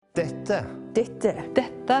Dette. Dette.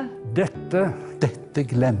 Dette. Dette. Dette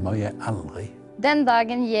glemmer jeg aldri. Den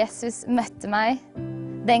dagen Jesus møtte meg,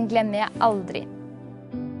 den glemmer jeg aldri.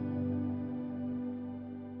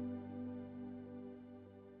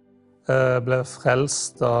 Jeg ble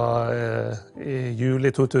frelst i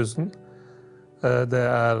juli 2000. Det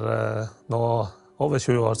nå over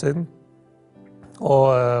 20 år siden.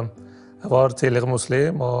 Og jeg var tidligere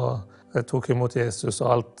muslim, og jeg tok imot Jesus,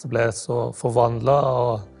 og alt ble så forvandlet,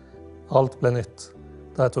 og alt ble nytt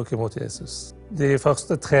da jeg tok imot Jesus. De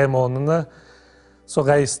første 3 månedene så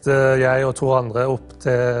reiste jeg og 2 andre opp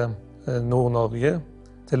til Nord-Norge,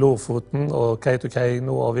 til Lofoten og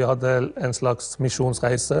Kautokeino, og vi hadde en slags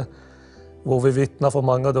misjonsreise hvor vi vittnet for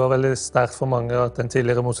mange, og det var veldig sterkt for mange at en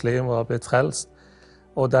tidligere muslim var blitt frelst.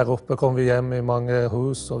 Og der oppe kom vi hjem i mange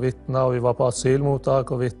hus og vittnet, og vi var på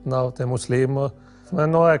asylmottak og vittnet til muslimer.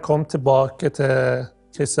 Men når jeg kom tilbake til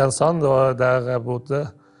Kristiansand, det var der jeg bodde,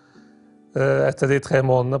 etter de 3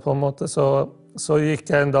 månedene på en måte, så gikk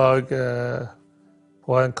jeg en dag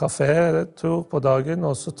på en kafétur på dagen,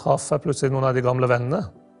 og så traff jeg plutselig noen av de gamle vennene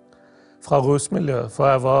fra rusmiljøet, for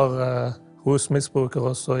jeg var rusmisbruker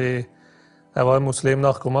også jeg var en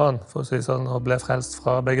muslim-narkoman, for å si sånn, og ble frelst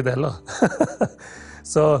fra begge deler.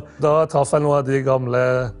 Så da traff jeg noen av de gamle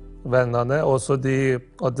vennene,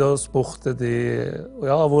 og da spurte de,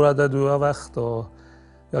 ja, hvor det du har vært, og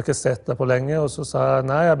jeg har ikke sett deg på lenge, og så sa jeg,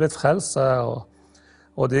 nei, jeg har blitt frelst, sa jeg,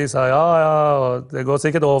 og de sa, ja, og det går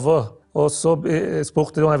sikkert over. Og så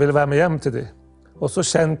spurte de om jeg ville være med hjem til de. Og så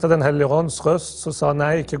kjente Den hellige ånds røst, så sa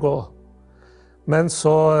nei, ikke gå. Men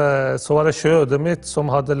så var det kjødet mitt som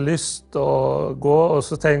hadde lyst å gå, og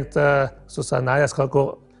så sa jeg, nei, jeg skal gå.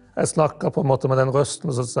 Jeg snakket på en måte med den røsten,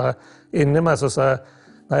 og så sa jeg, inni meg, så sa jeg,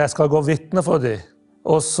 nei, jeg skal gå og vitne for dem.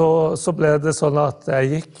 Og så ble det sånn at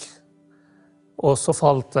jeg gikk, og så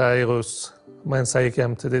falt jeg i rus. Mens jeg gikk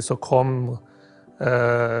hjem til dem, så kom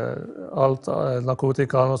alt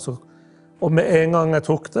narkotikaen, og med en gang jeg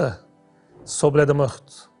tok det, så ble det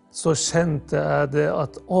mørkt. Så kjente jeg det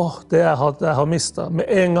at, det jeg har mistet med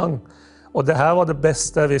en gang. Og det her var det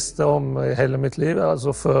beste jeg visste om i hele mitt liv.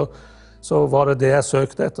 Altså før så var det det jeg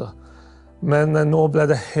søkte etter. Men nå ble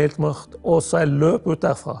det helt mørkt, og så jeg løp ut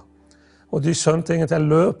derfra. Og de skjønte ingenting, jeg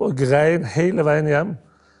løp og grein hele veien hjem.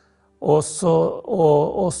 Og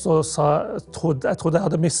så sa jeg trodde jeg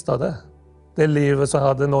hadde mistet det livet som jeg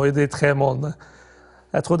hadde nå i de 3 månedene.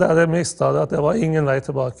 Jeg trodde jeg hadde mistet det, at det var ingen vei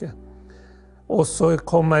tilbake. Og så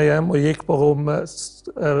kom jeg hjem og gikk på rommet,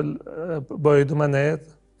 bøyde meg ned,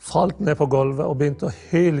 falt ned på gulvet og begynte å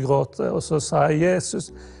hylgråte. Og så sa jeg,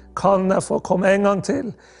 Jesus, kan jeg få komme en gang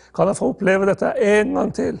til? Kan jeg få oppleve dette en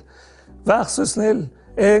gang til? Vær så snill,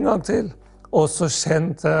 en gang til. Og så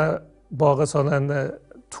kjente jeg bare sånn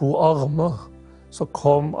 2 armer,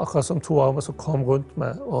 akkurat som 2 armer som kom rundt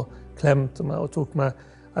meg og klemte meg og tok meg.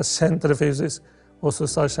 Jeg kjente det fysisk, og så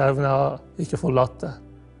sa Shervin, jeg har ikke forlatt det.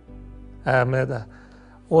 Jeg er med det.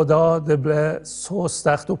 Og da det ble så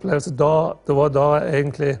sterkt opplevelse, det var da jeg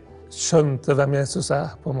egentlig skjønte hvem Jesus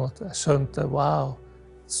er, på en måte. Jeg skjønte, wow,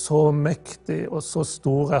 så mektig og så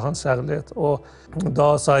stor er hans kjærlighet. Og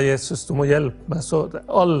da sa Jesus, du må hjelpe meg, så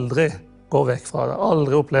aldri gå vekk fra det,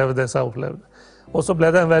 aldri oppleve det som jeg opplevde. Og så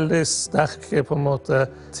ble det en veldig sterk på en måte,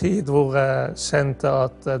 tid hvor jeg kjente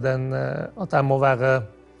at jeg må være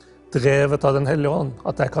drevet av Den hellige ånd.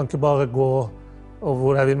 At jeg kan ikke bare gå og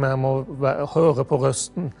hvor jeg vil, men jeg må høre på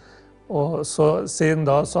røsten. Og så siden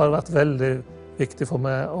da så har det vært veldig viktig for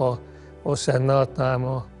meg å kjenne at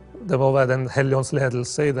det må være Den hellige ånds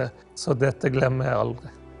ledelse i det. Så dette glemmer jeg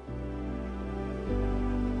aldri.